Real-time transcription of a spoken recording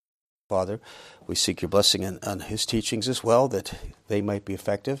Father, we seek your blessing on his teachings as well, that they might be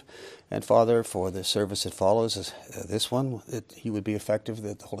effective. And Father, for the service that follows, this one, that he would be effective,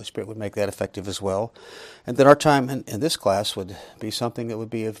 that the Holy Spirit would make that effective as well. And that our time in this class would be something that would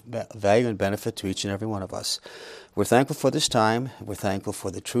be of value and benefit to each and every one of us. We're thankful for this time. We're thankful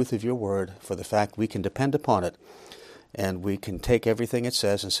for the truth of your word, for the fact we can depend upon it. And we can take everything it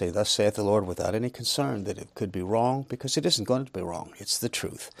says and say, thus saith the Lord, without any concern that it could be wrong, because it isn't going to be wrong. It's the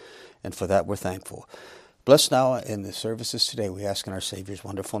truth. And for that we're thankful. Bless now in the services today, we ask in our Savior's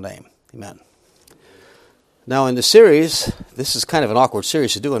wonderful name. Amen. Now in the series, this is kind of an awkward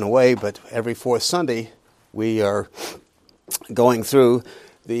series to do in a way, but every fourth Sunday we are going through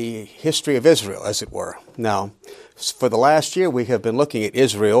the history of Israel, as it were. Now, for the last year we have been looking at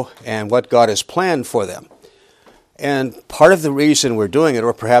Israel and what God has planned for them. And part of the reason we're doing it,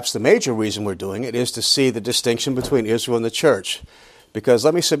 or perhaps the major reason we're doing it, is to see the distinction between Israel and the church. Because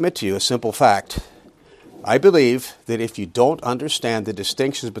let me submit to you a simple fact. I believe that if you don't understand the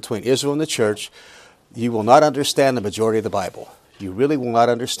distinctions between Israel and the church, you will not understand the majority of the Bible. You really will not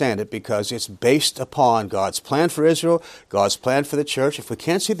understand it because it's based upon God's plan for Israel, God's plan for the church. If we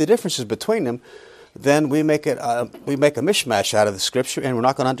can't see the differences between them, then we make a mishmash out of the Scripture, and we're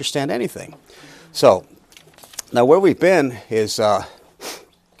not going to understand anything. So, now where we've been is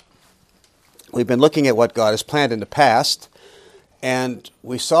we've been looking at what God has planned in the past, and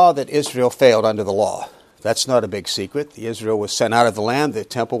we saw that Israel failed under the law. That's not a big secret. Israel was sent out of the land, the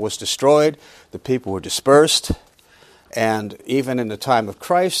temple was destroyed, the people were dispersed, and even in the time of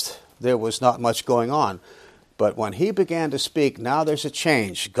Christ, there was not much going on. But when he began to speak, now there's a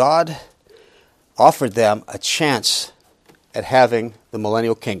change. God offered them a chance at having the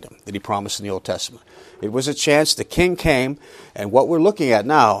millennial kingdom that he promised in the Old Testament. It was a chance. The king came, and what we're looking at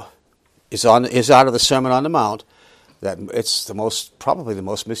now is out of the Sermon on the Mount. That it's probably the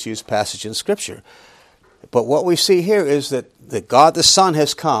most misused passage in Scripture. But what we see here is that God the Son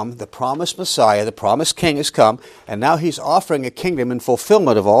has come, the promised Messiah, the promised King has come, and now he's offering a kingdom in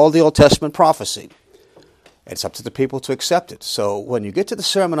fulfillment of all the Old Testament prophecy. It's up to the people to accept it. So when you get to the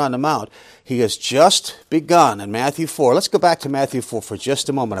Sermon on the Mount, he has just begun in Matthew 4. Let's go back to Matthew 4 for just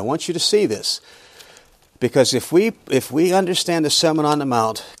a moment. I want you to see this. Because if we understand the Sermon on the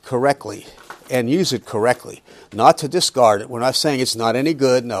Mount correctly and use it correctly, not to discard it, we're not saying it's not any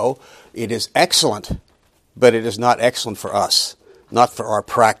good. No, it is excellent, but it is not excellent for us, not for our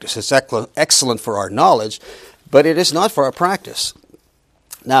practice. It's excellent for our knowledge, but it is not for our practice.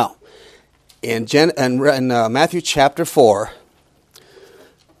 Now, in Matthew chapter 4,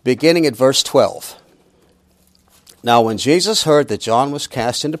 beginning at verse 12. Now when Jesus heard that John was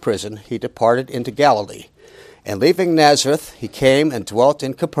cast into prison, he departed into Galilee. And leaving Nazareth, he came and dwelt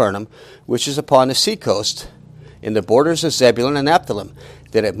in Capernaum, which is upon the seacoast, in the borders of Zebulun and Naphtali,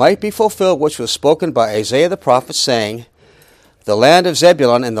 that it might be fulfilled which was spoken by Isaiah the prophet, saying, the land of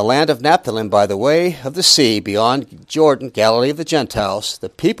Zebulun and the land of Naphtali by the way of the sea beyond Jordan, Galilee of the Gentiles, the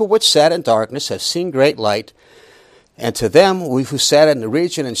people which sat in darkness have seen great light, and to them who sat in the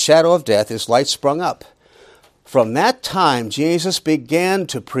region and shadow of death is light sprung up. From that time Jesus began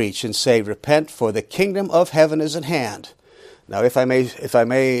to preach and say, repent, for the kingdom of heaven is at hand. Now if I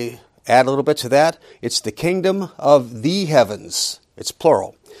may add a little bit to that, it's the kingdom of the heavens. It's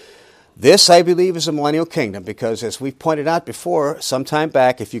plural. This, I believe, is a millennial kingdom because, as we've pointed out before, some time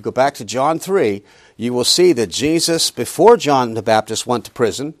back, if you go back to John 3, you will see that Jesus, before John the Baptist went to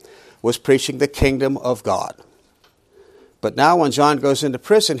prison, was preaching the kingdom of God. But now when John goes into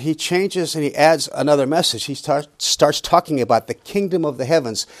prison, he changes and he adds another message. He starts talking about the kingdom of the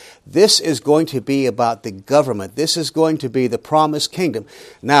heavens. This is going to be about the government. This is going to be the promised kingdom.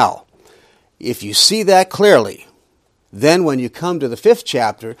 Now, if you see that clearly, then when you come to the 5th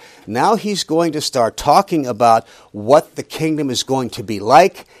chapter, now he's going to start talking about what the kingdom is going to be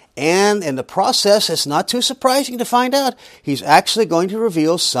like. And in the process, it's not too surprising to find out, he's actually going to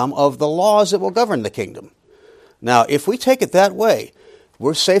reveal some of the laws that will govern the kingdom. Now, if we take it that way,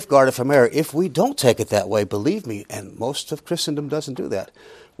 we're safeguarded from error. If we don't take it that way, believe me, and most of Christendom doesn't do that,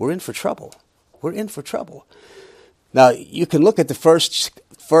 we're in for trouble. We're in for trouble. Now, you can look at the first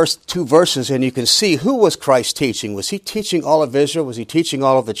 2 verses and you can see who was Christ teaching. Was he teaching all of Israel? Was he teaching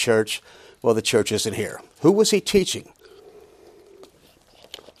all of the church? Well, the church isn't here. Who was he teaching?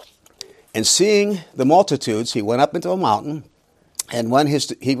 And seeing the multitudes, he went up into a mountain, and when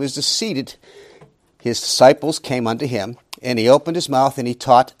he was seated, his disciples came unto him, and he opened his mouth, and he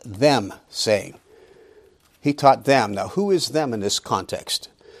taught them, saying. He taught them. Now, who is them in this context?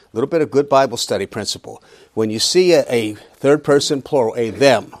 A little bit of good Bible study principle. When you see a third person plural, a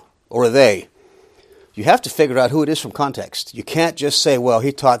them or a they, you have to figure out who it is from context. You can't just say, well,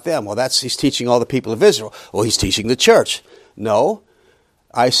 he taught them. Well, he's teaching all the people of Israel. Well, he's teaching the church. No,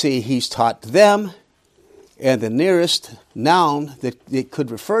 I see he's taught them, and the nearest noun that it could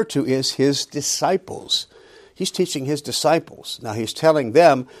refer to is his disciples. He's teaching his disciples. Now, he's telling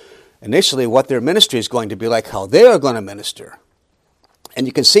them initially what their ministry is going to be like, how they are going to minister. And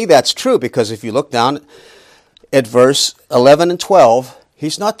you can see that's true because if you look down at verse 11 and 12,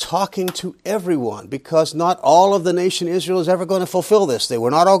 he's not talking to everyone because not all of the nation Israel is ever going to fulfill this. They were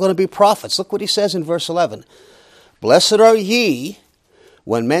not all going to be prophets. Look what he says in verse 11. Blessed are ye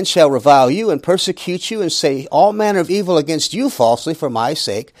when men shall revile you and persecute you and say all manner of evil against you falsely for my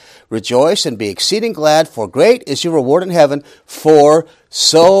sake. Rejoice and be exceeding glad, for great is your reward in heaven. For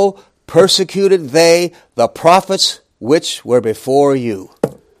so persecuted they the prophets which were before you.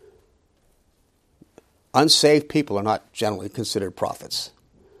 Unsaved people are not generally considered prophets.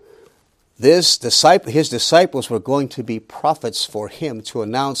 His disciples were going to be prophets for him to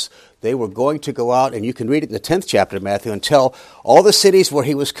announce they were going to go out, and you can read it in the 10th chapter of Matthew, and tell all the cities where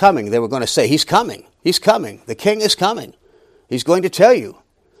he was coming, they were going to say, he's coming, he's coming, the king is coming, he's going to tell you.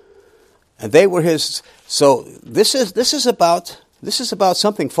 And they were his. So this is about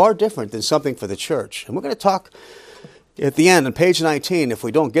something far different than something for the church. And we're going to talk at the end on page 19. If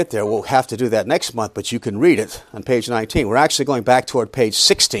we don't get there, we'll have to do that next month, but you can read it on page 19. We're actually going back toward page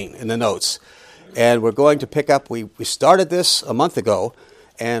 16 in the notes. And we're going to pick up, we started this a month ago,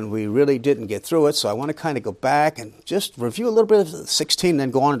 and we really didn't get through it, so I want to kind of go back and just review a little bit of 16 and then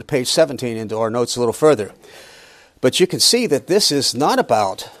go on to page 17 into our notes a little further. But you can see that this is not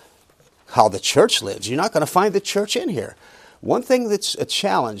about how the church lives. You're not going to find the church in here. One thing that's a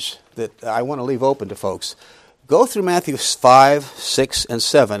challenge that I want to leave open to folks, go through Matthew 5, 6, and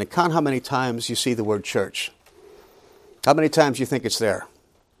 7 and count how many times you see the word church. How many times you think it's there?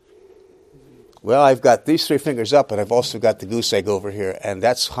 Well, I've got these 3 fingers up, but I've also got the goose egg over here, and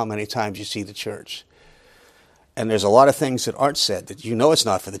that's how many times you see the church. And there's a lot of things that aren't said that you know it's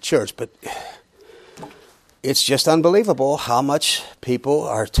not for the church, but it's just unbelievable how much people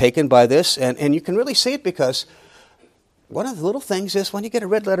are taken by this, and you can really see it because one of the little things is when you get a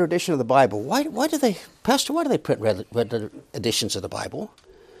red letter edition of the Bible, why do they print red letter editions of the Bible?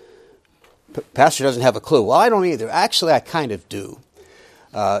 Pastor doesn't have a clue. Well, I don't either. Actually, I kind of do.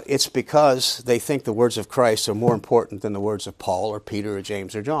 It's because they think the words of Christ are more important than the words of Paul or Peter or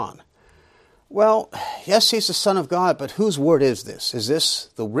James or John. Well, yes, he's the Son of God, but whose word is this? Is this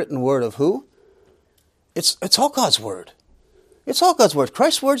the written word of who? It's all God's word. It's all God's word.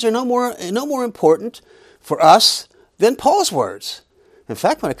 Christ's words are no more important for us than Paul's words. In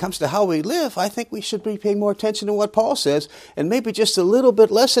fact, when it comes to how we live, I think we should be paying more attention to what Paul says and maybe just a little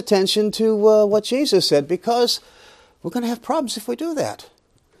bit less attention to what Jesus said, because we're going to have problems if we do that.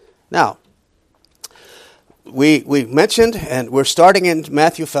 Now, we mentioned, and we're starting in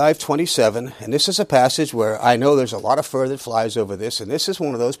Matthew 5:27, and this is a passage where I know there's a lot of fur that flies over this, and this is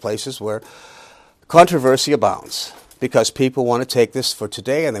one of those places where controversy abounds, because people want to take this for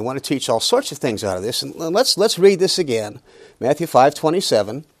today, and they want to teach all sorts of things out of this. And let's read this again, Matthew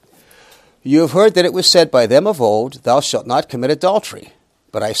 5:27. You have heard that it was said by them of old, thou shalt not commit adultery.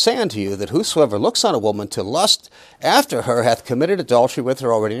 But I say unto you that whosoever looks on a woman to lust after her hath committed adultery with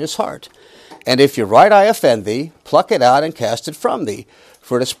her already in his heart. And if your right eye offend thee, pluck it out and cast it from thee.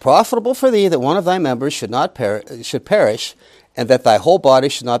 For it is profitable for thee that one of thy members should perish, and that thy whole body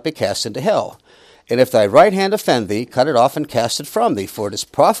should not be cast into hell. And if thy right hand offend thee, cut it off and cast it from thee. For it is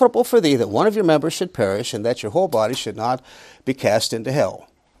profitable for thee that one of your members should perish, and that your whole body should not be cast into hell.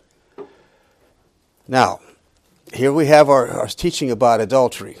 Now, here we have our teaching about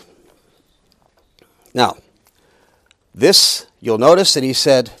adultery. Now, this, you'll notice that he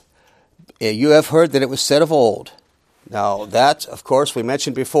said, you have heard that it was said of old. Now, that, of course, we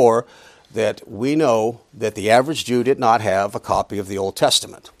mentioned before that we know that the average Jew did not have a copy of the Old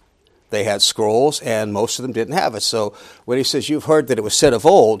Testament. They had scrolls, and most of them didn't have it. So when he says, you've heard that it was said of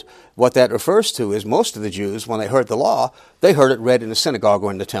old, what that refers to is most of the Jews, when they heard the law, they heard it read in the synagogue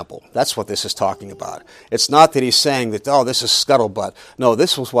or in the temple. That's what this is talking about. It's not that he's saying that, oh, this is scuttlebutt. No,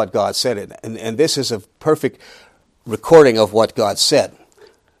 this was what God said, and this is a perfect recording of what God said.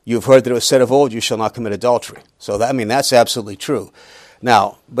 You've heard that it was said of old, you shall not commit adultery. So, that's absolutely true.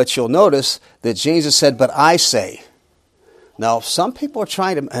 Now, but you'll notice that Jesus said, but I say. Now, some people are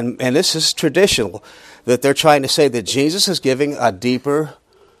trying to, and this is traditional, that they're trying to say that Jesus is giving a deeper,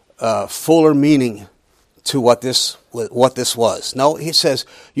 fuller meaning to what this was. No, he says,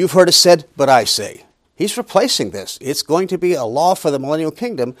 you've heard it said, but I say. He's replacing this. It's going to be a law for the millennial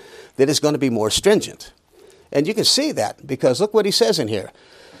kingdom that is going to be more stringent. And you can see that, because look what he says in here.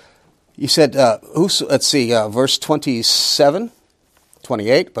 You said, let's see, verse 27,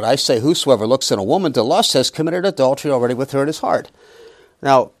 28, but I say whosoever looks in a woman to lust has committed adultery already with her in his heart.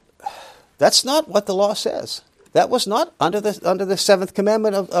 Now, that's not what the law says. That was not under the seventh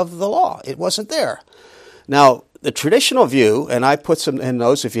commandment of the law. It wasn't there. Now, the traditional view, and I put some in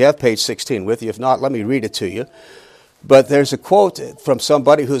those if you have page 16 with you. If not, let me read it to you. But there's a quote from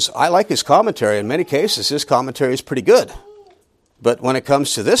somebody I like his commentary. In many cases, his commentary is pretty good. But when it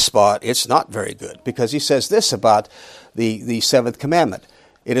comes to this spot, it's not very good, because he says this about the seventh commandment.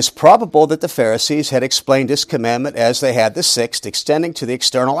 It is probable that the Pharisees had explained this commandment as they had the sixth, extending to the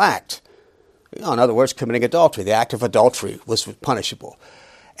external act. In other words, committing adultery. The act of adultery was punishable.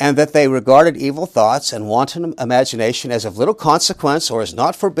 And that they regarded evil thoughts and wanton imagination as of little consequence or as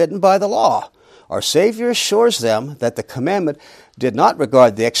not forbidden by the law. Our Savior assures them that the commandment did not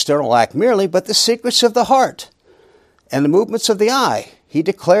regard the external act merely, but the secrets of the heart and the movements of the eye. He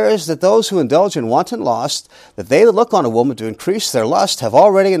declares that those who indulge in wanton lust, that they that look on a woman to increase their lust, have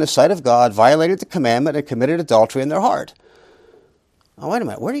already in the sight of God violated the commandment and committed adultery in their heart. Now, wait a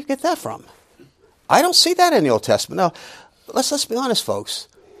minute. Where do you get that from? I don't see that in the Old Testament. Now, let's be honest, folks.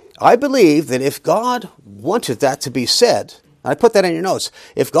 I believe that if God wanted that to be said, I put that in your notes,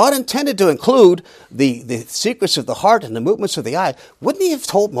 if God intended to include the secrets of the heart and the movements of the eye, wouldn't he have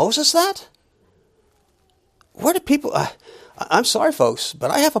told Moses that? Where do people... I'm sorry, folks,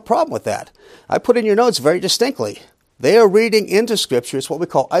 but I have a problem with that. I put in your notes very distinctly. They are reading into Scripture. It's what we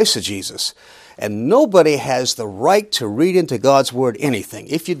call eisegesis. And nobody has the right to read into God's Word anything.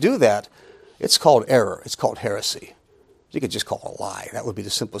 If you do that, it's called error. It's called heresy. You could just call it a lie. That would be the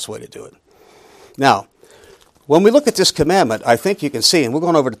simplest way to do it. Now, when we look at this commandment, I think you can see, and we're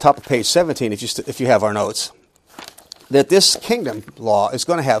going over to the top of page 17 if you have our notes, that this kingdom law is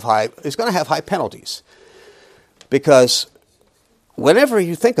going to have high penalties. Because whenever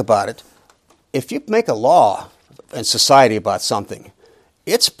you think about it, if you make a law in society about something,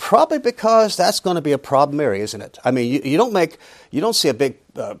 it's probably because that's going to be a problem area, isn't it? I mean, you don't see a big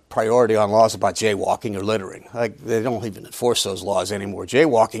priority on laws about jaywalking or littering. Like, they don't even enforce those laws anymore.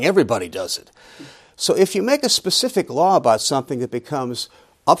 Jaywalking, everybody does it. So if you make a specific law about something that becomes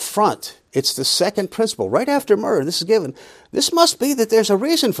upfront, it's the second principle. Right after murder, this is given. This must be that there's a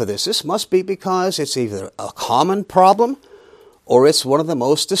reason for this. This must be because it's either a common problem or it's one of the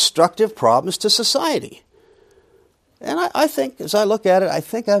most destructive problems to society. And I think, as I look at it, I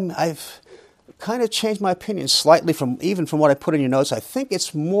think I've kind of changed my opinion slightly from what I put in your notes. I think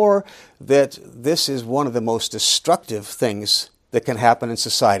it's more that this is one of the most destructive things that can happen in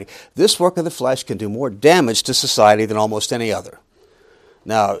society. This work of the flesh can do more damage to society than almost any other.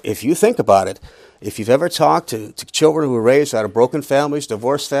 Now, if you think about it, if you've ever talked to children who were raised out of broken families,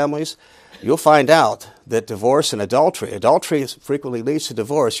 divorced families, you'll find out that divorce and adultery frequently leads to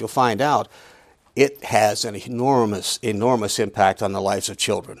divorce. You'll find out it has an enormous impact on the lives of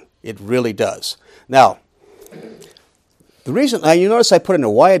children. It really does. Now, the reason, you notice I put in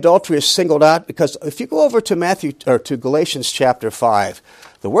why adultery is singled out, because if you go over to Galatians chapter 5,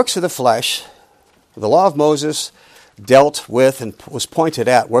 the works of the flesh, the law of Moses dealt with and was pointed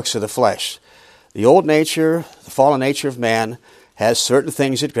at works of the flesh. The old nature, the fallen nature of man, has certain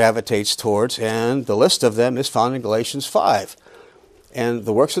things it gravitates towards, and the list of them is found in Galatians 5. And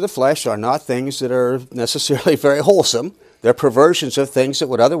the works of the flesh are not things that are necessarily very wholesome. They're perversions of things that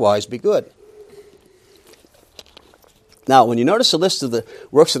would otherwise be good. Now, when you notice the list of the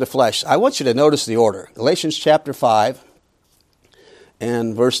works of the flesh, I want you to notice the order. Galatians chapter 5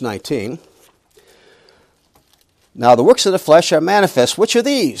 and verse 19. Now, the works of the flesh are manifest. Which are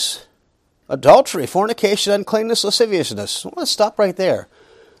these? Adultery, fornication, uncleanness, lasciviousness. I want to stop right there.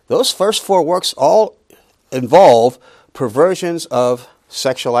 Those first four works all involve perversions of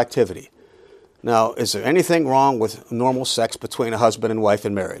sexual activity. Now, is there anything wrong with normal sex between a husband and wife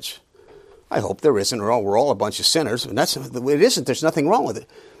in marriage? I hope there isn't. We're all a bunch of sinners, and it isn't. There's nothing wrong with it.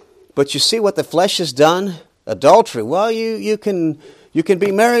 But you see what the flesh has done? Adultery. Well, you can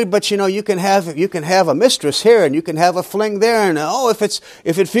be married, but you can have a mistress here, and you can have a fling there, and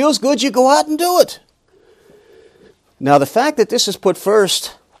if it feels good, you go out and do it. Now, the fact that this is put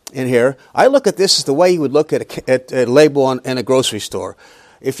first in here, I look at this as the way you would look at a label in a grocery store.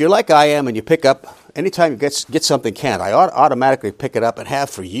 If you're like I am and you pick up, anytime you get something canned, I automatically pick it up and have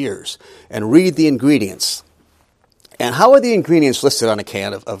for years and read the ingredients. And how are the ingredients listed on a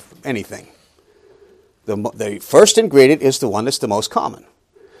can of anything? The first ingredient is the one that's the most common.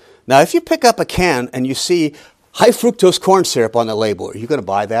 Now, if you pick up a can and you see high fructose corn syrup on the label, are you going to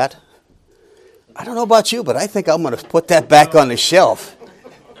buy that? I don't know about you, but I think I'm going to put that back on the shelf.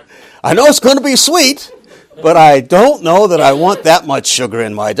 I know it's going to be sweet, but I don't know that I want that much sugar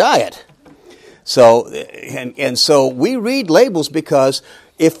in my diet. So, and so we read labels because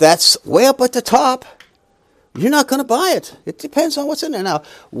if that's way up at the top, you're not going to buy it. It depends on what's in there. Now,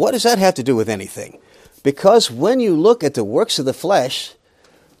 what does that have to do with anything? Because when you look at the works of the flesh,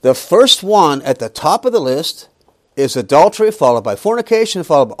 the first one at the top of the list is adultery, followed by fornication,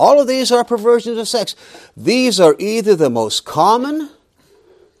 followed by all of these are perversions of sex. These are either the most common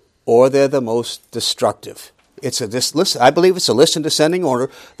or they're the most destructive. This list. I believe it's a list in descending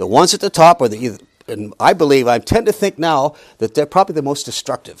order. The ones at the top are and I tend to think now that they're probably the most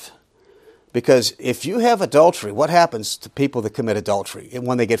destructive. Because if you have adultery, what happens to people that commit adultery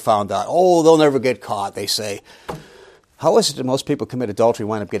when they get found out? Oh, they'll never get caught, they say. How is it that most people commit adultery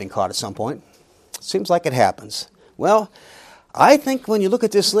wind up getting caught at some point? It seems like it happens. Well, I think when you look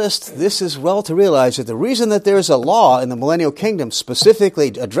at this list, this is well to realize that the reason that there's a law in the millennial kingdom specifically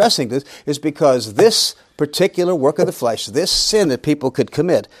addressing this is because this particular work of the flesh, this sin that people could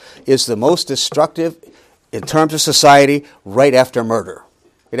commit, is the most destructive in terms of society right after murder.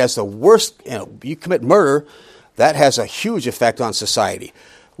 It has the worst, you commit murder, that has a huge effect on society.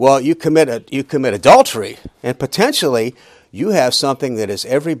 Well, you commit adultery, and potentially you have something that is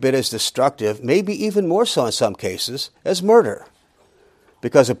every bit as destructive, maybe even more so in some cases, as murder.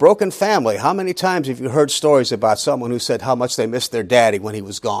 Because a broken family, how many times have you heard stories about someone who said how much they missed their daddy when he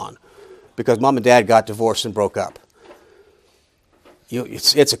was gone? Because mom and dad got divorced and broke up.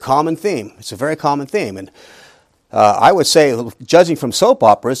 It's a common theme. It's a very common theme. And I would say, judging from soap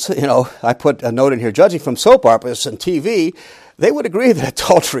operas, I put a note in here, judging from soap operas and TV, they would agree that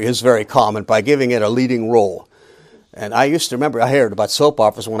adultery is very common by giving it a leading role. And I used to remember, I heard about soap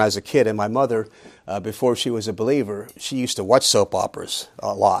operas when I was a kid, and my mother, before she was a believer, she used to watch soap operas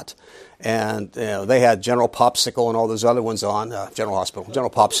a lot. And they had General Popsicle and all those other ones on, General Hospital, General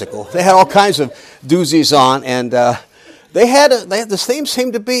Popsicle. They had all kinds of doozies on, and they had the theme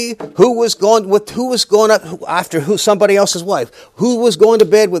seemed to be who was going up after somebody else's wife, who was going to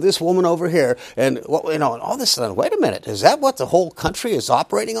bed with this woman over here, and and all this stuff. Wait a minute, is that what the whole country is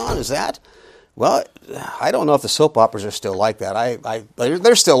operating on? Is that? Well, I don't know if the soap operas are still like that.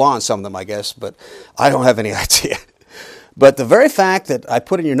 They're still on, some of them, I guess, but I don't have any idea. But the very fact that I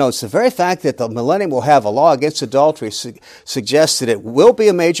put in your notes, the very fact that the millennium will have a law against adultery suggests that it will be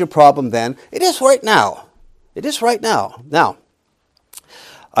a major problem then. It is right now. It is right now. Now,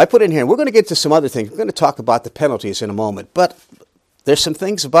 I put in here, and we're going to get to some other things. We're going to talk about the penalties in a moment. But there's some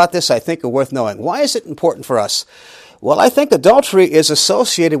things about this I think are worth knowing. Why is it important for us? Well, I think adultery is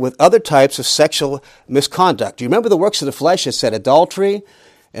associated with other types of sexual misconduct. Do you remember the works of the flesh? It said adultery,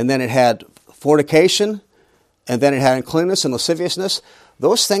 and then it had fornication, and then it had uncleanness and lasciviousness.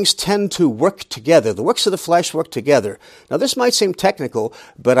 Those things tend to work together. The works of the flesh work together. Now, this might seem technical,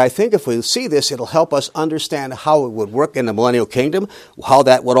 but I think if we see this, it'll help us understand how it would work in the millennial kingdom, how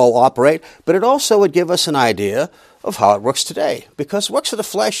that would all operate, but it also would give us an idea of how it works today. Because works of the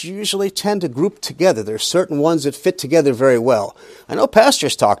flesh usually tend to group together. There are certain ones that fit together very well. I know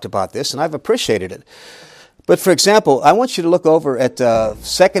pastors talked about this, and I've appreciated it. But for example, I want you to look over at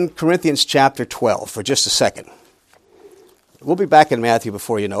 2 Corinthians chapter 12 for just a second. We'll be back in Matthew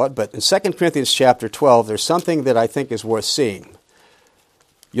before you know it, but in 2 Corinthians chapter 12, there's something that I think is worth seeing.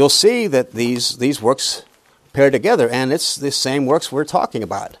 You'll see that these works pair together, and it's the same works we're talking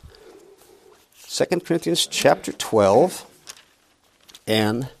about. 2 Corinthians chapter 12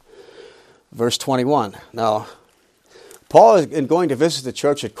 and verse 21. Now, Paul is going to visit the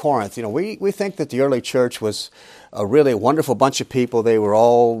church at Corinth. We think that the early church was a really wonderful bunch of people. They were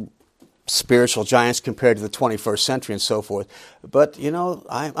all spiritual giants compared to the 21st century and so forth. But,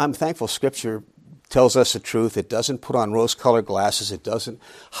 I'm thankful Scripture tells us the truth. It doesn't put on rose-colored glasses. It doesn't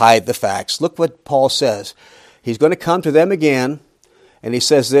hide the facts. Look what Paul says. He's going to come to them again, and he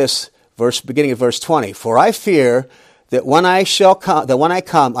says this, beginning of verse 20, "For I fear that when I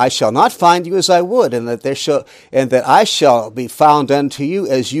come, I shall not find you as I would, and that I shall be found unto you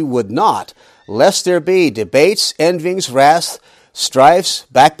as you would not, lest there be debates, envyings, wraths, strifes,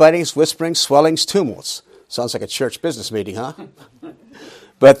 backbitings, whisperings, swellings, tumults." Sounds like a church business meeting, huh?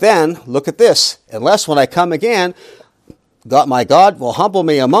 But then, look at this. "Unless when I come again, my God will humble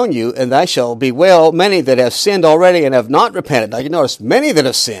me among you, and I shall bewail many that have sinned already and have not repented." Now you notice, many that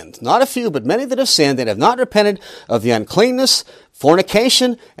have sinned. Not a few, but many that have sinned and have not repented of the uncleanness,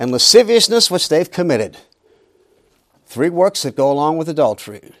 fornication, and lasciviousness which they've committed. 3 works that go along with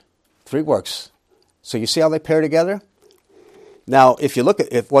adultery. 3 works. So you see how they pair together? Now, if you look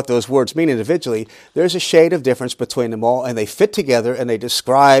at what those words mean individually, there's a shade of difference between them all, and they fit together, and they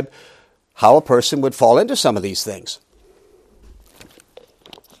describe how a person would fall into some of these things.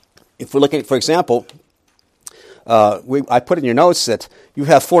 If we're looking at, for example, I put in your notes that you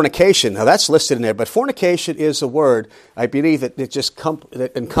have fornication. Now that's listed in there, but fornication is a word, I believe, that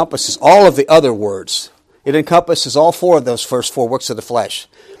that encompasses all of the other words. It encompasses all four of those first four works of the flesh.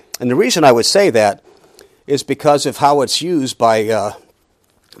 And the reason I would say that is because of how it's used by,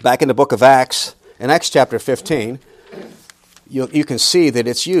 back in the book of Acts, in Acts chapter 15, you can see that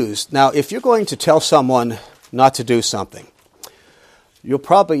it's used. Now, if you're going to tell someone not to do something, you'll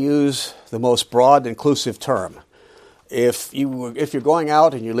probably use the most broad, inclusive term. If you're going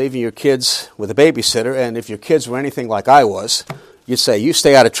out and you're leaving your kids with a babysitter, and if your kids were anything like I was, you'd say, you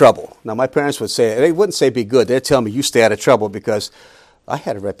stay out of trouble. Now, my parents would say, they wouldn't say be good. They'd tell me, you stay out of trouble, because I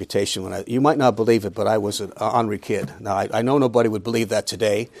had a reputation you might not believe it, but I was an ornery kid. Now, I know nobody would believe that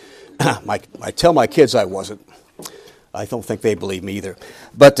today. I tell my kids I wasn't. I don't think they believe me either.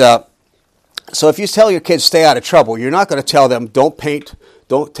 But so if you tell your kids stay out of trouble, you're not going to tell them don't paint,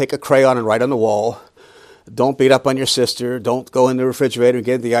 don't take a crayon and write on the wall, don't beat up on your sister, don't go in the refrigerator and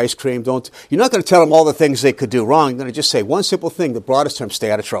get the ice cream. You're not going to tell them all the things they could do wrong. You're going to just say one simple thing, the broadest term,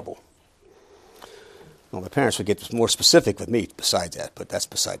 stay out of trouble. Well, my parents would get more specific with me besides that, but that's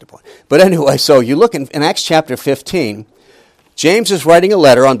beside the point. But anyway, so you look in Acts chapter 15, James is writing a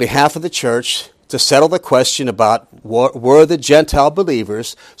letter on behalf of the church to settle the question about were the Gentile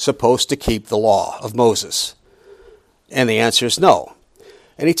believers supposed to keep the law of Moses? And the answer is no.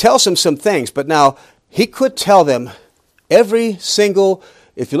 And he tells them some things, but now he could tell them every single,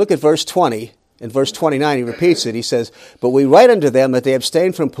 if you look at verse 20, in verse 29 he repeats it, he says, but we write unto them that they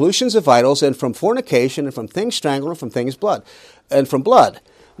abstain from pollutions of idols and from fornication and from things strangled and from things blood, and from blood.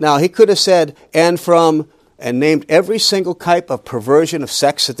 Now he could have said, and named every single type of perversion of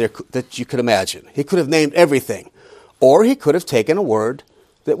sex that you could imagine. He could have named everything. Or he could have taken a word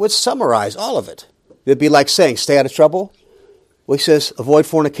that would summarize all of it. It'd be like saying, stay out of trouble. Well, he says, avoid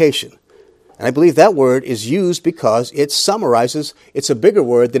fornication. And I believe that word is used because it summarizes, it's a bigger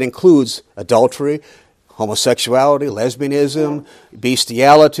word that includes adultery, homosexuality, lesbianism,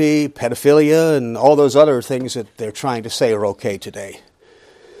 bestiality, pedophilia, and all those other things that they're trying to say are okay today.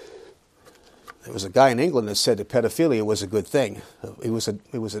 There was a guy in England that said that pedophilia was a good thing. He was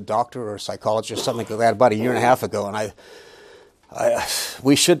a doctor or a psychologist or something like that about a year and a half ago, and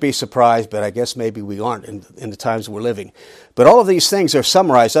we should be surprised, but I guess maybe we aren't in the times we're living. But all of these things are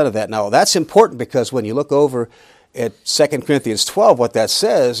summarized out of that. Now, that's important because when you look over at 2 Corinthians 12, what that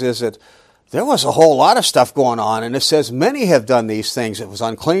says is that there was a whole lot of stuff going on, and it says many have done these things. It was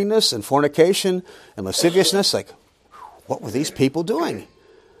uncleanness and fornication and lasciviousness. Like, what were these people doing?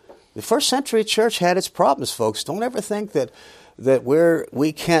 The first century church had its problems, folks. Don't ever think that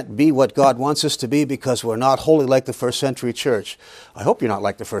we can't be what God wants us to be because we're not wholly like the first century church. I hope you're not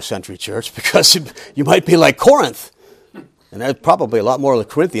like the first century church, because you might be like Corinth. And there's probably a lot more of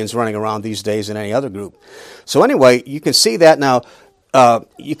the Corinthians running around these days than any other group. So anyway, you can see that now.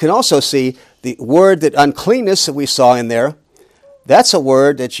 You can also see the word that uncleanness that we saw in there. That's a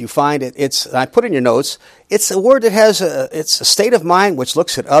word that you find, I put in your notes, it's a word that it's a state of mind which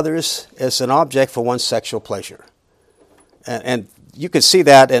looks at others as an object for one's sexual pleasure. And you can see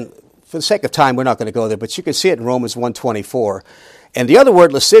that, and for the sake of time, we're not going to go there, but you can see it in Romans 1:24. And the other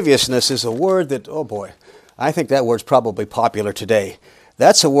word, lasciviousness, is a word that, oh boy, I think that word's probably popular today.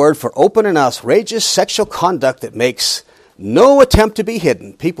 That's a word for open and outrageous sexual conduct that makes no attempt to be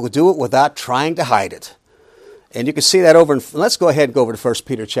hidden. People do it without trying to hide it. And you can see that let's go ahead and go over to 1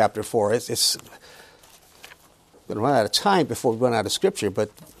 Peter chapter 4. It's going to run out of time before we run out of Scripture,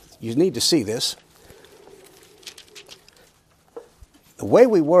 but you need to see this. The way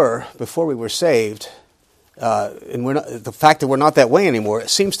we were before we were saved, and the fact that we're not that way anymore, it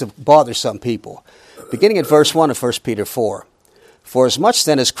seems to bother some people. Beginning at verse 1 of 1 Peter 4. For as much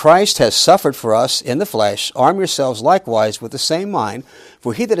then as Christ has suffered for us in the flesh, arm yourselves likewise with the same mind,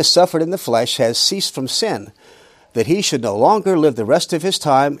 for he that has suffered in the flesh has ceased from sin, that he should no longer live the rest of his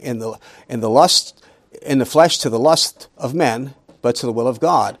time in the flesh to the lust of men, but to the will of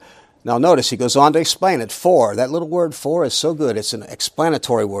God. Now notice, he goes on to explain it. For, that little word for is so good. It's an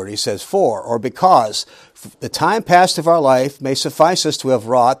explanatory word. He says, for, or because, the time past of our life may suffice us to have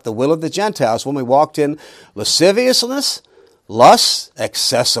wrought the will of the Gentiles when we walked in lasciviousness, lust,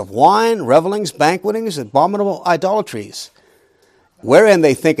 excess of wine, revelings, banquetings, abominable idolatries, wherein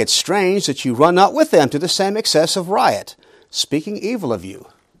they think it strange that you run not with them to the same excess of riot, speaking evil of you.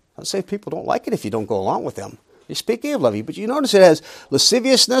 I'd say people don't like it if you don't go along with them. They speak evil of you. But you notice it has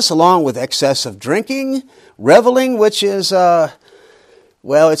lasciviousness along with excess of drinking, reveling, which is,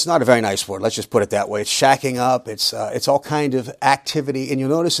 it's not a very nice word. Let's just put it that way. It's shacking up. It's all kind of activity. And you'll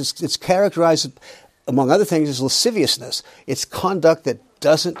notice it's characterized, among other things, as lasciviousness. It's conduct that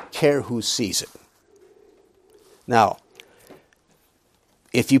doesn't care who sees it. Now,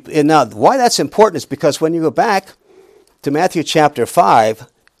 why that's important is because when you go back to Matthew chapter 5,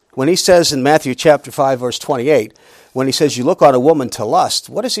 when he says in Matthew chapter 5, verse 28, when he says you look on a woman to lust,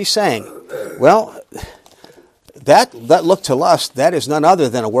 what is he saying? Well, that look to lust, that is none other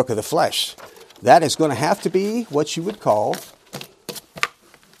than a work of the flesh. That is going to have to be what you would call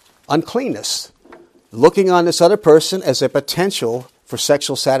uncleanness. Looking on this other person as a potential for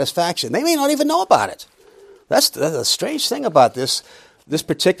sexual satisfaction. They may not even know about it. That's the strange thing about this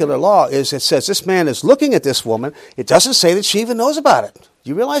particular law is it says this man is looking at this woman. It doesn't say that she even knows about it. Do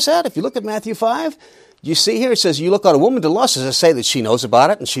you realize that? If you look at Matthew 5, you see here it says you look on a woman to lust. Does it say that she knows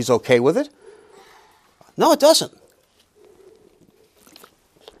about it and she's okay with it? No, it doesn't.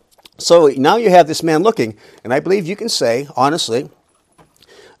 So now you have this man looking, and I believe you can say, honestly,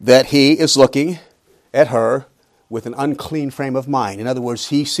 that he is looking at her with an unclean frame of mind. In other words,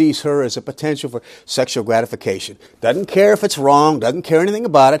 he sees her as a potential for sexual gratification. Doesn't care if it's wrong, doesn't care anything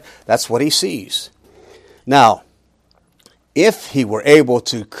about it. That's what he sees. Now, if he were able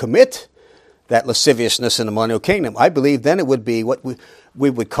to commit that lasciviousness in the millennial kingdom, I believe then it would be what we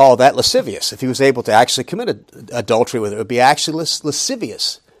would call that lascivious. If he was able to actually commit adultery with her, it would be actually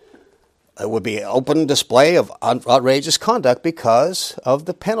lascivious. It would be an open display of outrageous conduct because of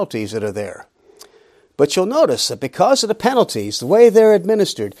the penalties that are there. But you'll notice that because of the penalties, the way they're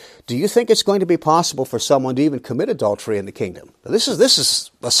administered, do you think it's going to be possible for someone to even commit adultery in the kingdom? Now, this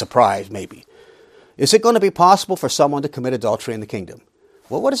is a surprise, maybe. Is it going to be possible for someone to commit adultery in the kingdom?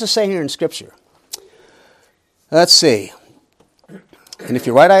 Well, what does it say here in Scripture? Let's see. And if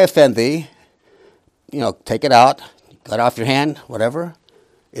your right eye offend thee, take it out, cut off your hand, whatever.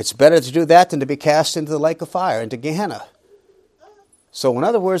 It's better to do that than to be cast into the lake of fire, into Gehenna. So in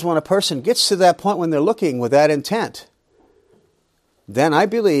other words, when a person gets to that point when they're looking with that intent, then I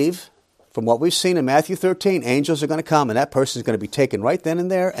believe, from what we've seen in Matthew 13, angels are going to come and that person is going to be taken right then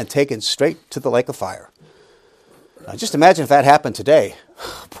and there and taken straight to the lake of fire. Now, just imagine if that happened today.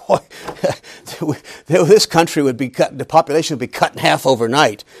 Boy, this country would be cut, the population would be cut in half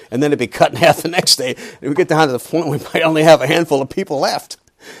overnight, and then it'd be cut in half the next day. And we get down to the point where we might only have a handful of people left.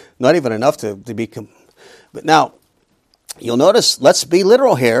 Not even enough to be... But now, you'll notice, let's be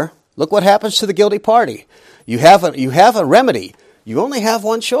literal here. Look what happens to the guilty party. You have a remedy. You only have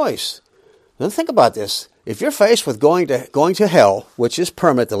one choice. Now think about this. If you're faced with going to hell, which is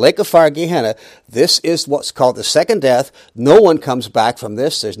permanent, the lake of fire, Gehenna, this is what's called the second death. No one comes back from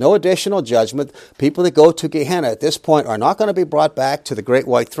this. There's no additional judgment. People that go to Gehenna at this point are not going to be brought back to the great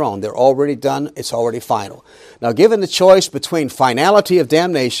white throne. They're already done. It's already final. Now, given the choice between finality of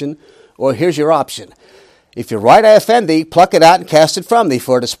damnation, or here's your option. If your right eye offend thee, pluck it out and cast it from thee.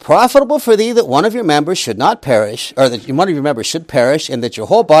 For it is profitable for thee that one of your members should not perish, or that one of your members should perish, and that your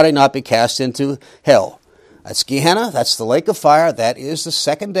whole body not be cast into hell. That's Gehenna. That's the lake of fire. That is the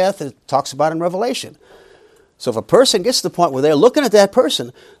second death that it talks about in Revelation. So if a person gets to the point where they're looking at that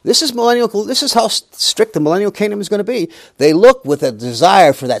person, this is how strict the millennial kingdom is going to be. They look with a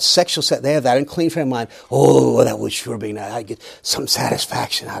desire for that sexual set. They have that unclean frame of mind. Oh, that would sure be nice. I'd get some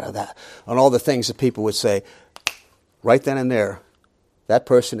satisfaction out of that. And all the things that people would say, right then and there, that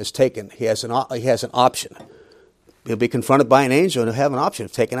person is taken. He has an option. He'll be confronted by an angel and he'll have an option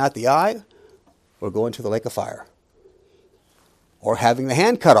of taking out the eye or going to the lake of fire. Or having the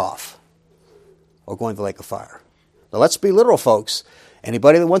hand cut off. Or going to the lake of fire. Now let's be literal, folks.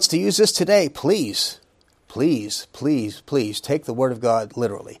 Anybody that wants to use this today, please take the Word of God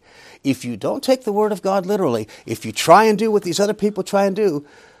literally. If you don't take the Word of God literally, if you try and do what these other people try and do,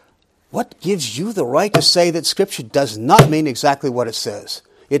 what gives you the right to say that Scripture does not mean exactly what it says?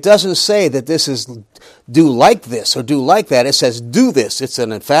 It doesn't say that this is do like this or do like that. It says do this. It's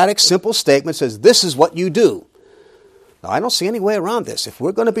an emphatic, simple statement. It says this is what you do. Now, I don't see any way around this. If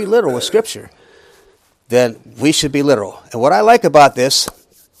we're going to be literal with Scripture, then we should be literal. And what I like about this,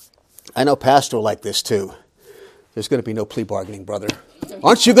 I know Pastor will like this too. There's going to be no plea bargaining, brother.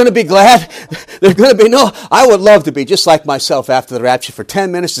 Aren't you going to be glad? There's going to be no... I would love to be just like myself after the rapture for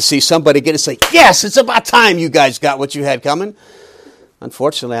 10 minutes to see somebody get and say, yes, it's about time you guys got what you had coming.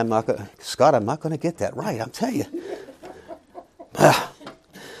 Unfortunately, I'm not going to get that right, I'll tell you.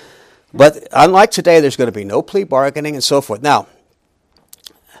 But unlike today, there's going to be no plea bargaining and so forth. Now,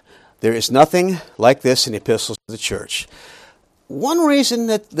 there is nothing like this in the epistles to the church. One reason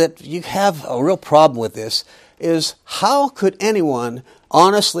that you have a real problem with this is how could anyone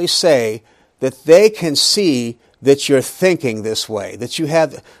honestly say that they can see that you're thinking this way, that you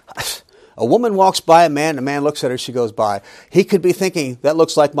have... A woman walks by a man looks at her, she goes by. He could be thinking, that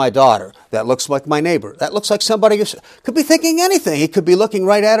looks like my daughter. That looks like my neighbor. That looks like somebody who could be thinking anything. He could be looking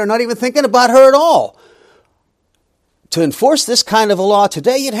right at her, not even thinking about her at all. to enforce this kind of a law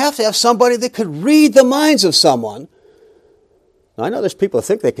today, you'd have to have somebody that could read the minds of someone. Now, I know there's people who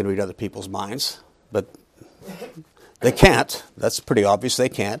think they can read other people's minds, but they can't. That's pretty obvious they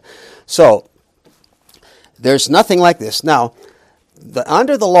can't. So, there's nothing like this. Now,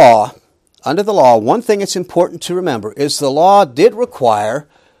 under the law, one thing it's important to remember is the law did require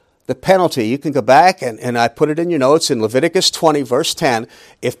the penalty. You can go back, and I put it in your notes in Leviticus 20, verse 10.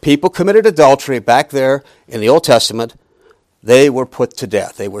 If people committed adultery back there in the Old Testament, they were put to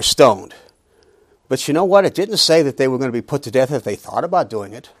death. They were stoned. But you know what? It didn't say that they were going to be put to death if they thought about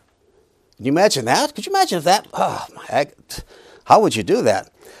doing it. Can you imagine that? Could you imagine if that? Oh, my heck. How would you do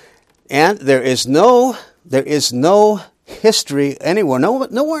that? And there is no history anywhere,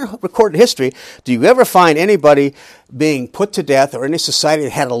 nowhere in recorded history do you ever find anybody being put to death or any society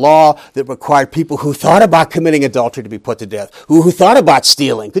that had a law that required people who thought about committing adultery to be put to death, who thought about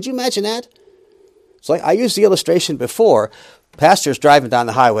stealing. Could you imagine that? It's like I used the illustration before. Pastor's driving down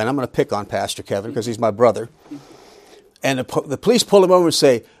the highway, and I'm going to pick on Pastor Kevin because he's my brother. And the police pull him over and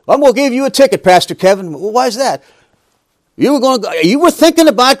say, "I'm going to give you a ticket, Pastor Kevin." Well, why is that? You were thinking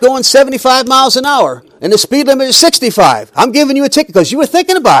about going 75 miles an hour, and the speed limit is 65. I'm giving you a ticket because you were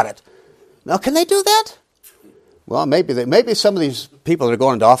thinking about it. Now, can they do that? Well, maybe some of these people that are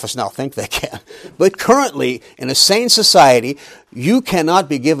going into office now think they can. But currently, in a sane society, you cannot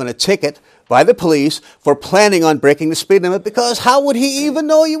be given a ticket by the police for planning on breaking the speed limit, because how would he even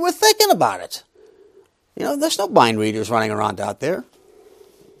know you were thinking about it? You know, there's no mind readers running around out there.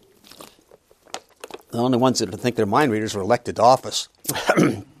 The only ones that think they're mind readers are elected to office.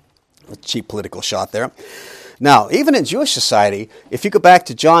 A cheap political shot there. Now, even in Jewish society, if you go back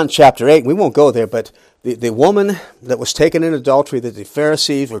to John chapter 8, we won't go there, but the woman that was taken in adultery that the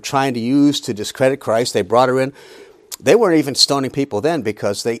Pharisees were trying to use to discredit Christ, they brought her in. They weren't even stoning people then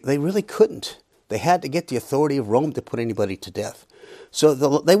because they really couldn't. They had to get the authority of Rome to put anybody to death. So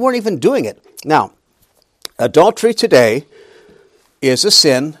they weren't even doing it. Now, adultery today is a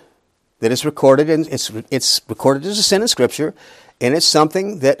sin that is recorded, and it's recorded as a sin in Scripture, and it's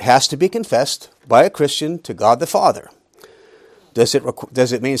something that has to be confessed by a Christian to God the Father. Does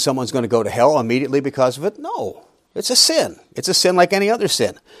it mean someone's going to go to hell immediately because of it? No. It's a sin. It's a sin like any other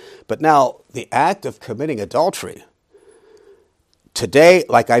sin. But now, the act of committing adultery, today,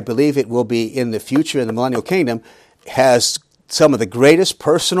 like I believe it will be in the future in the millennial kingdom, has some of the greatest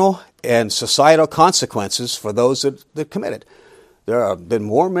personal and societal consequences for those that commit it. There have been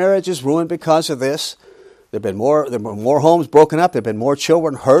more marriages ruined because of this. There have been more homes broken up. There have been more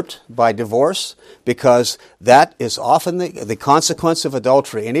children hurt by divorce, because that is often the consequence of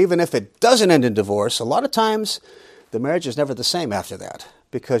adultery. And even if it doesn't end in divorce, a lot of times the marriage is never the same after that,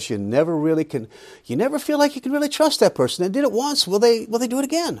 because you never feel like you can really trust that person. They did it once, will they do it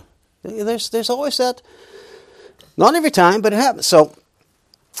again? There's always that. Not every time, but it happens. So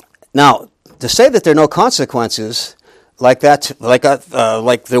now, to say that there are no consequences like that, like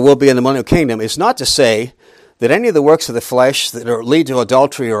there will be in the millennial kingdom, is not to say that any of the works of the flesh that lead to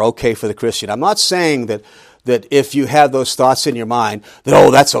adultery are okay for the Christian. I'm not saying that if you have those thoughts in your mind,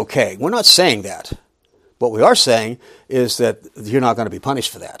 that, that's okay. We're not saying that. What we are saying is that you're not going to be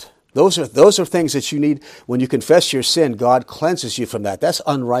punished for that. Those are things that you need. When you confess your sin, God cleanses you from that. That's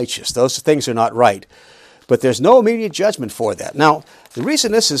unrighteous. Those things are not right. But there's no immediate judgment for that. Now, the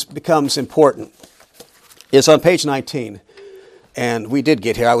reason this becomes important is on page 19. And we did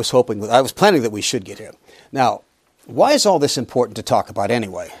get here. I was planning that we should get here. Now, why is all this important to talk about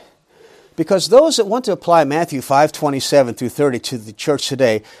anyway? Because those that want to apply Matthew 5:27 through 30 to the church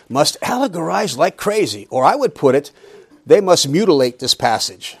today must allegorize like crazy. Or I would put it, they must mutilate this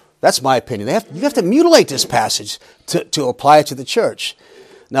passage. That's my opinion. You have to mutilate this passage to apply it to the church.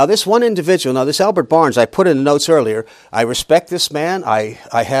 Now, this one individual, this Albert Barnes, I put in the notes earlier. I respect this man. I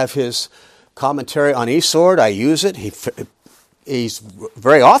have his commentary on eSword. I use it. He's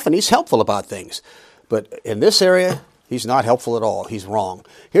very often he's helpful about things. But in this area, he's not helpful at all. He's wrong.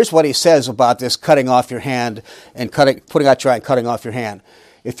 Here's what he says about this cutting off your hand and putting out your eye and cutting off your hand.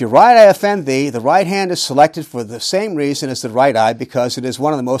 If your right eye offend thee, the right hand is selected for the same reason as the right eye, because it is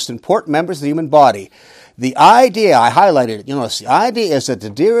one of the most important members of the human body. The idea, I highlighted it, the idea is that the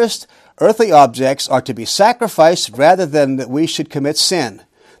dearest earthly objects are to be sacrificed rather than that we should commit sin.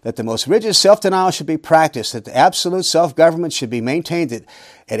 That the most rigid self-denial should be practiced, that the absolute self-government should be maintained at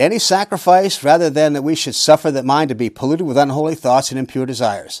any sacrifice rather than that we should suffer the mind to be polluted with unholy thoughts and impure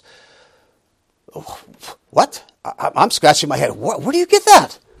desires. What? I'm scratching my head. Where do you get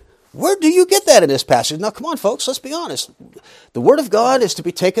that? Where do you get that in this passage? Now, come on, folks, let's be honest. The Word of God is to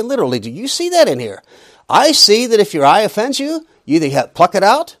be taken literally. Do you see that in here? I see that if your eye offends you, you either pluck it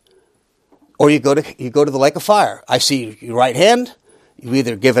out, or you go to the lake of fire. I see your right hand. You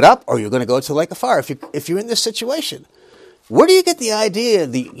either give it up or you're going to go to the lake of fire if you're in this situation. Where do you get the idea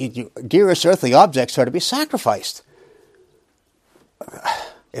the dearest earthly objects are to be sacrificed?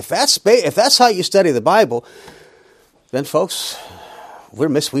 If that's how you study the Bible, then folks,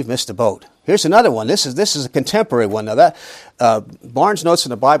 we've missed the boat. Here's another one. This is a contemporary one. Now that Barnes' Notes in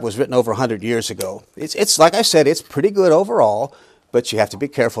the Bible was written over 100 years ago. It's like I said, it's pretty good overall, but you have to be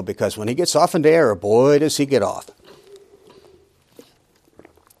careful because when he gets off into error, boy, does he get off.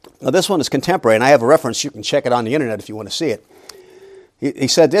 Now this one is contemporary, and I have a reference. You can check it on the internet if you want to see it. He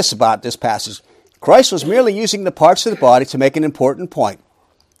said this about this passage. Christ was merely using the parts of the body to make an important point.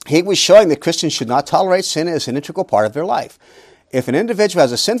 He was showing that Christians should not tolerate sin as an integral part of their life. If an individual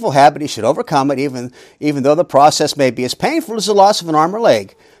has a sinful habit, he should overcome it, even though the process may be as painful as the loss of an arm or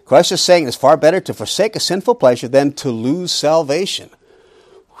leg. Christ is saying it's far better to forsake a sinful pleasure than to lose salvation.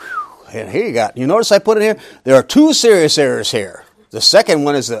 Whew. And here you notice I put it here? There are two serious errors here. The second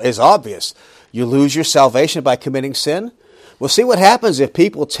one is obvious. You lose your salvation by committing sin. Well, see what happens if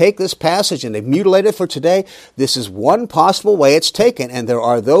people take this passage and they mutilate it for today. This is one possible way it's taken, and there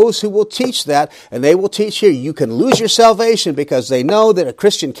are those who will teach that, and they will teach here you can lose your salvation because they know that a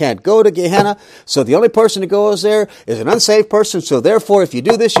Christian can't go to Gehenna, so the only person who goes there is an unsaved person, so therefore if you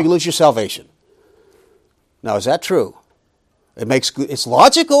do this, you lose your salvation. Now, is that true? It's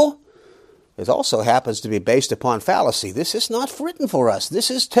logical. It also happens to be based upon fallacy. This is not written for us. This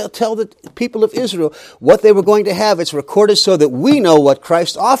is to tell the people of Israel what they were going to have. It's recorded so that we know what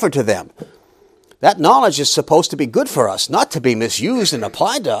Christ offered to them. That knowledge is supposed to be good for us, not to be misused and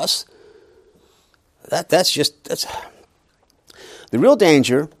applied to us. That's the real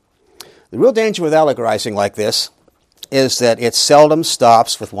danger. The real danger with allegorizing like this is that it seldom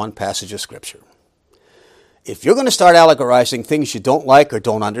stops with one passage of Scripture. If you're going to start allegorizing things you don't like or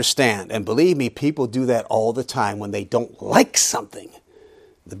don't understand, and believe me, people do that all the time when they don't like something.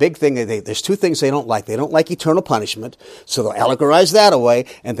 The big thing, there's two things they don't like. They don't like eternal punishment, so they'll allegorize that away,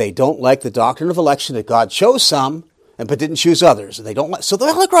 and they don't like the doctrine of election that God chose some, but didn't choose others. And they don't like, so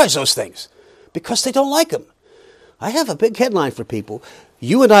they'll allegorize those things because they don't like them. I have a big headline for people.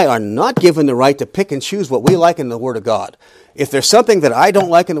 You and I are not given the right to pick and choose what we like in the Word of God. If there's something that I don't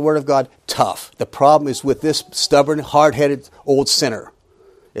like in the Word of God, tough. The problem is with this stubborn, hard-headed old sinner.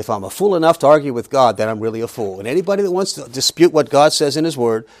 If I'm a fool enough to argue with God, then I'm really a fool. And anybody that wants to dispute what God says in His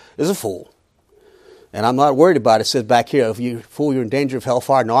Word is a fool. And I'm not worried about it. It says back here, if you fool, you're in danger of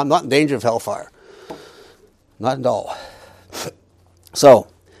hellfire. No, I'm not in danger of hellfire. Not at all. So,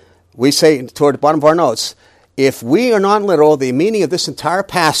 we say toward the bottom of our notes, if we are non-literal, the meaning of this entire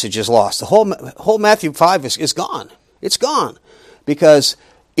passage is lost. The whole Matthew 5 is gone. It's gone because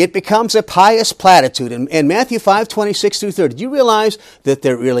it becomes a pious platitude. In Matthew 5, 26 through 30, do you realize that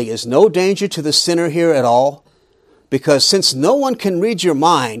there really is no danger to the sinner here at all? Because since no one can read your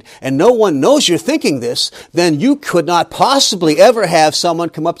mind and no one knows you're thinking this, then you could not possibly ever have someone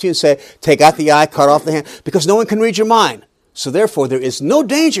come up to you and say, take out the eye, cut off the hand, because no one can read your mind. So therefore, there is no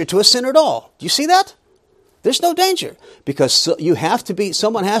danger to a sinner at all. Do you see that? There's no danger because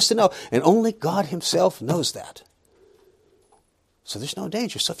someone has to know, and only God Himself knows that. So there's no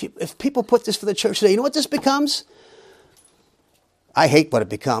danger. So if people put this for the church today, you know what this becomes? I hate what it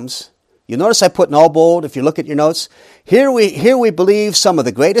becomes. You notice I put in all bold, if you look at your notes. Here we believe some of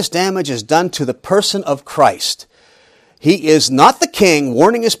the greatest damage is done to the person of Christ. He is not the king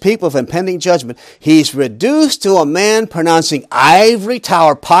warning his people of impending judgment. He's reduced to a man pronouncing ivory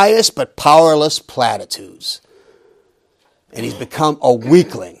tower pious but powerless platitudes. And he's become a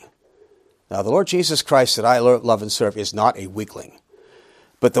weakling. Now, the Lord Jesus Christ that I love and serve is not a weakling.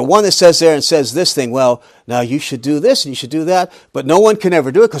 But the one that says there and says this thing, well, now you should do this and you should do that, but no one can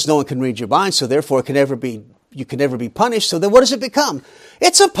ever do it because no one can read your mind, so therefore you can never be punished. So then what does it become?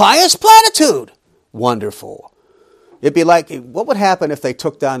 It's a pious platitude. Wonderful. It'd be like, what would happen if they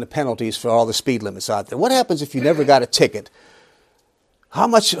took down the penalties for all the speed limits out there? What happens if you never got a ticket?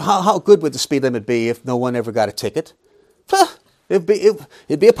 How good would the speed limit be if no one ever got a ticket? It'd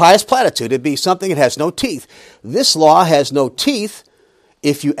be a pious platitude. It'd be something that has no teeth. This law has no teeth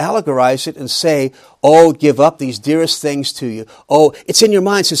if you allegorize it and say, oh, give up these dearest things to you. Oh, it's in your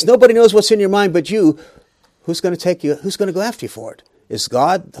mind. Since nobody knows what's in your mind but you, who's going to take you? Who's going to go after you for it? Is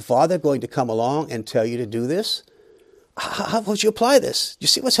God the Father going to come along and tell you to do this? How would you apply this? You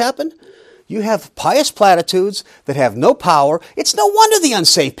see what's happened? You have pious platitudes that have no power. It's no wonder the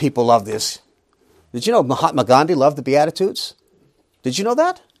unsaved people love this. Did you know Mahatma Gandhi loved the Beatitudes? Did you know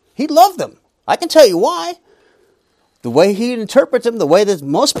that? He loved them. I can tell you why. The way he interprets them, the way that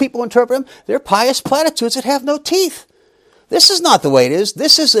most people interpret them, they're pious platitudes that have no teeth. This is not the way it is.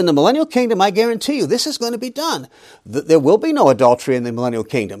 This is in the millennial kingdom, I guarantee you, this is going to be done. There will be no adultery in the millennial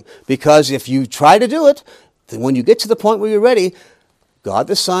kingdom, because if you try to do it, then when you get to the point where you're ready, God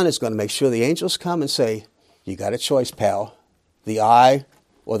the Son is going to make sure the angels come and say, you got a choice, pal, the eye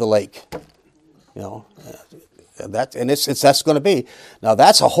or the lake. You know, that's going to be. Now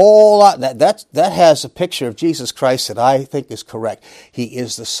that's a whole lot. That has a picture of Jesus Christ that I think is correct. He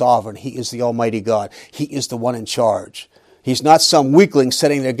is the sovereign. He is the Almighty God. He is the one in charge. He's not some weakling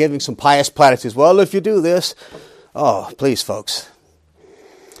sitting there giving some pious platitudes. Well, if you do this, oh, please, folks.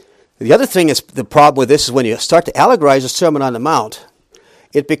 The other thing is, the problem with this is when you start to allegorize the Sermon on the Mount,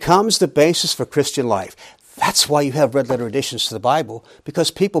 it becomes the basis for Christian life. That's why you have red letter editions to the Bible,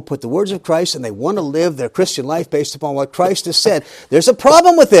 because people put the words of Christ and they want to live their Christian life based upon what Christ has said. There's a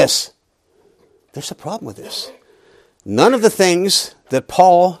problem with this. There's a problem with this. None of the things that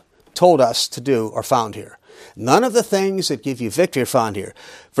Paul told us to do are found here. None of the things that give you victory are found here.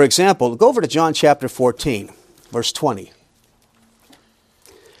 For example, go over to John chapter 14, verse 20.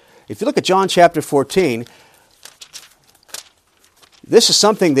 If you look at John chapter 14, this is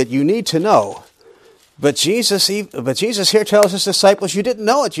something that you need to know. But Jesus here tells his disciples, you didn't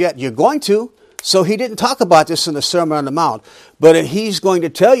know it yet. You're going to. So he didn't talk about this in the Sermon on the Mount. But he's going to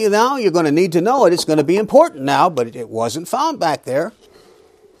tell you now, you're going to need to know it. It's going to be important now, but it wasn't found back there.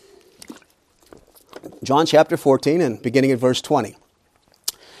 John chapter 14 and beginning at verse 20.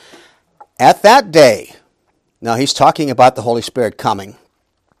 At that day, now he's talking about the Holy Spirit coming.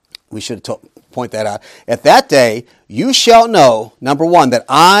 We should point that out. At that day, you shall know, number one, that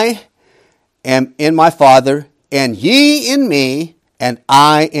I am in my Father, and ye in me, and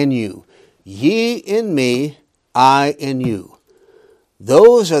I in you. Ye in me, I in you.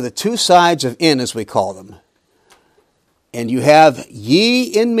 Those are the two sides of in, as we call them. And you have ye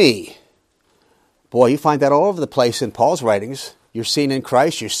in me. Boy, you find that all over the place in Paul's writings. You're seen in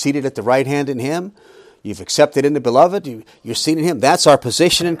Christ. You're seated at the right hand in Him. You've accepted in the Beloved. You're seen in Him. That's our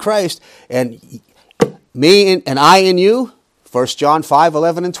position in Christ. And me and I in you, 1 John 5,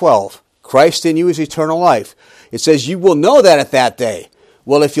 11 and 12. Christ in you is eternal life. It says you will know that at that day.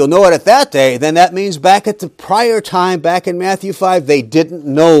 Well, if you'll know it at that day, then that means back at the prior time, back in Matthew 5, they didn't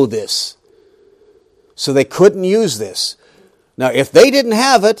know this. So they couldn't use this. Now, if they didn't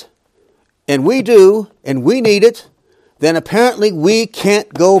have it, and we do, and we need it, then apparently we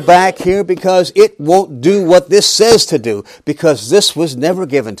can't go back here because it won't do what this says to do, because this was never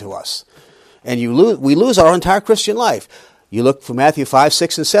given to us. And we lose our entire Christian life. You look for Matthew 5,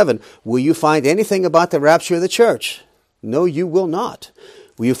 6, and 7. Will you find anything about the rapture of the church? No, you will not.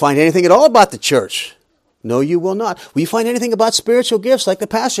 Will you find anything at all about the church? No, you will not. Will you find anything about spiritual gifts like the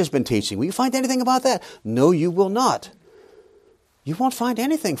pastor's been teaching? Will you find anything about that? No, you will not. You won't find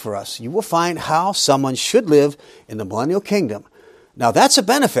anything for us. You will find how someone should live in the millennial kingdom. Now, that's a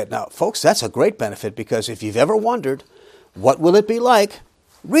benefit. Now, folks, that's a great benefit, because if you've ever wondered, what will it be like?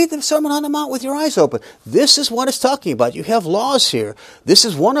 Read the Sermon on the Mount with your eyes open. This is what it's talking about. You have laws here. This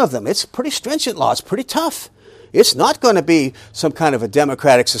is one of them. It's pretty stringent law. It's pretty tough. It's not going to be some kind of a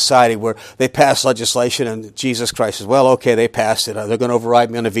democratic society where they pass legislation and Jesus Christ says, well, okay, they passed it. They're going to override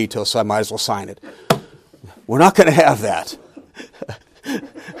me on a veto, so I might as well sign it. We're not going to have that.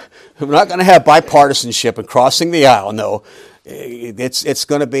 We're not going to have bipartisanship and crossing the aisle. No, it's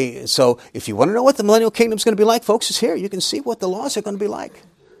going to be. So if you want to know what the millennial kingdom is going to be like, folks, it's here. You can see what the laws are going to be like.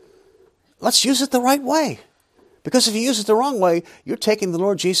 Let's use it the right way. Because if you use it the wrong way, you're taking the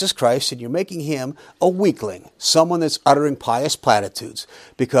Lord Jesus Christ and you're making Him a weakling, someone that's uttering pious platitudes.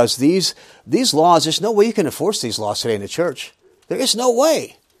 Because these laws, there's no way you can enforce these laws today in the church. There is no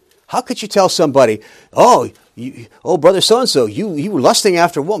way. How could you tell somebody, brother so-and-so, you were lusting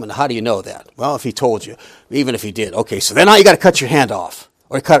after a woman? How do you know that? Well, if he told you, even if he did. Okay, so then now you got to cut your hand off.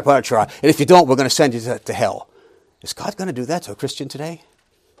 Or cut out your eye. And if you don't, we're going to send you to hell. Is God going to do that to a Christian today?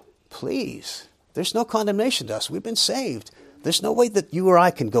 Please. There's no condemnation to us. We've been saved. There's no way that you or I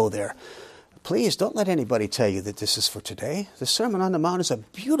can go there. Please don't let anybody tell you that this is for today. The Sermon on the Mount is a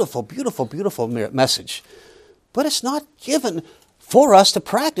beautiful, beautiful, beautiful message. But it's not given for us to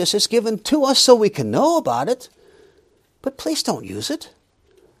practice. It's given to us so we can know about it. But please don't use it.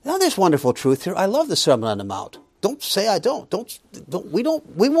 Now there's wonderful truth here. I love the Sermon on the Mount. Don't say I don't. We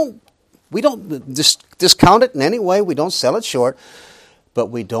don't discount it in any way. We don't sell it short. But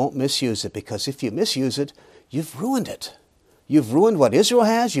we don't misuse it, because if you misuse it, you've ruined it. You've ruined what Israel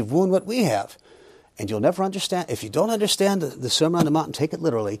has. You've ruined what we have. And you'll never understand. If you don't understand the Sermon on the Mount and take it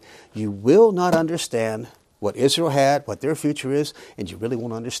literally, you will not understand what Israel had, what their future is, and you really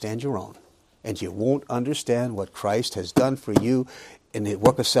won't understand your own. And you won't understand what Christ has done for you in the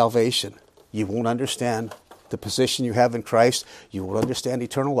work of salvation. You won't understand the position you have in Christ, you will understand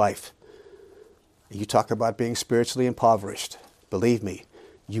eternal life. You talk about being spiritually impoverished. Believe me,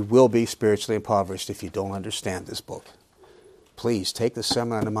 you will be spiritually impoverished if you don't understand this book. Please take the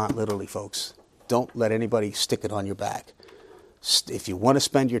Sermon on the Mount literally, folks. Don't let anybody stick it on your back. If you want to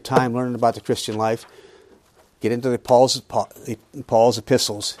spend your time learning about the Christian life, get into Paul's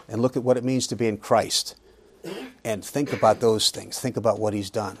epistles and look at what it means to be in Christ. And think about those things. Think about what he's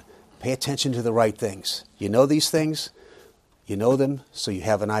done. Pay attention to the right things. You know these things. You know them, so you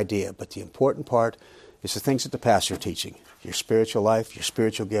have an idea. But the important part is the things that the pastor is teaching. Your spiritual life, your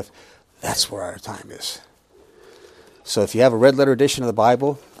spiritual gift. That's where our time is. So if you have a red letter edition of the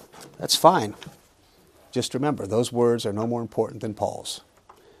Bible, that's fine. Just remember, those words are no more important than Paul's.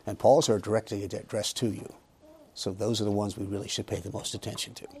 And Paul's are directly addressed to you. So those are the ones we really should pay the most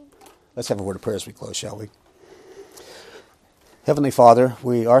attention to. Let's have a word of prayer as we close, shall we? Heavenly Father,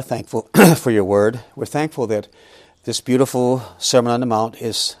 we are thankful for your word. We're thankful that this beautiful Sermon on the Mount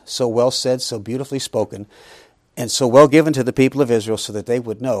is so well said, so beautifully spoken, and so well given to the people of Israel so that they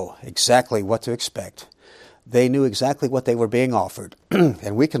would know exactly what to expect. They knew exactly what they were being offered.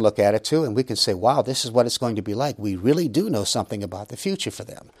 And we can look at it too, and we can say, wow, this is what it's going to be like. We really do know something about the future for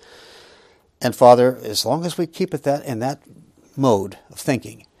them. And Father, as long as we keep it in that mode of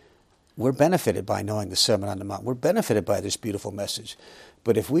thinking, we're benefited by knowing the Sermon on the Mount. We're benefited by this beautiful message.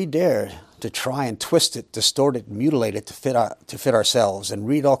 But if we dare to try and twist it, distort it, mutilate it to fit ourselves and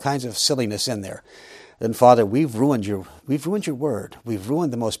read all kinds of silliness in there, then Father, we've ruined your word. We've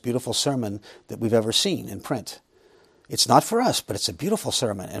ruined the most beautiful sermon that we've ever seen in print. It's not for us, but it's a beautiful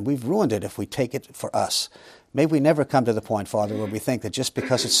sermon, and we've ruined it if we take it for us. May we never come to the point, Father, where we think that just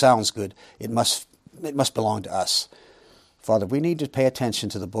because it sounds good, it must belong to us. Father, we need to pay attention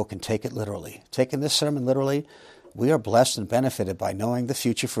to the book and take it literally. Taking this sermon literally, we are blessed and benefited by knowing the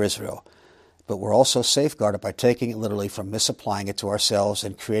future for Israel. But we're also safeguarded by taking it literally from misapplying it to ourselves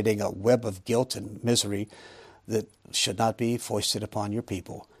and creating a web of guilt and misery that should not be foisted upon your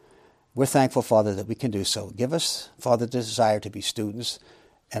people. We're thankful, Father, that we can do so. Give us, Father, the desire to be students,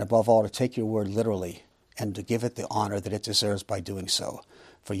 and above all, to take your word literally and to give it the honor that it deserves by doing so.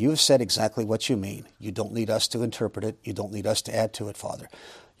 For you have said exactly what you mean. You don't need us to interpret it. You don't need us to add to it, Father.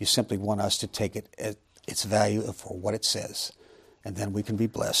 You simply want us to take it at its value for what it says, and then we can be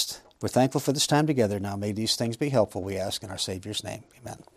blessed. We're thankful for this time together. Now may these things be helpful, we ask in our Savior's name. Amen.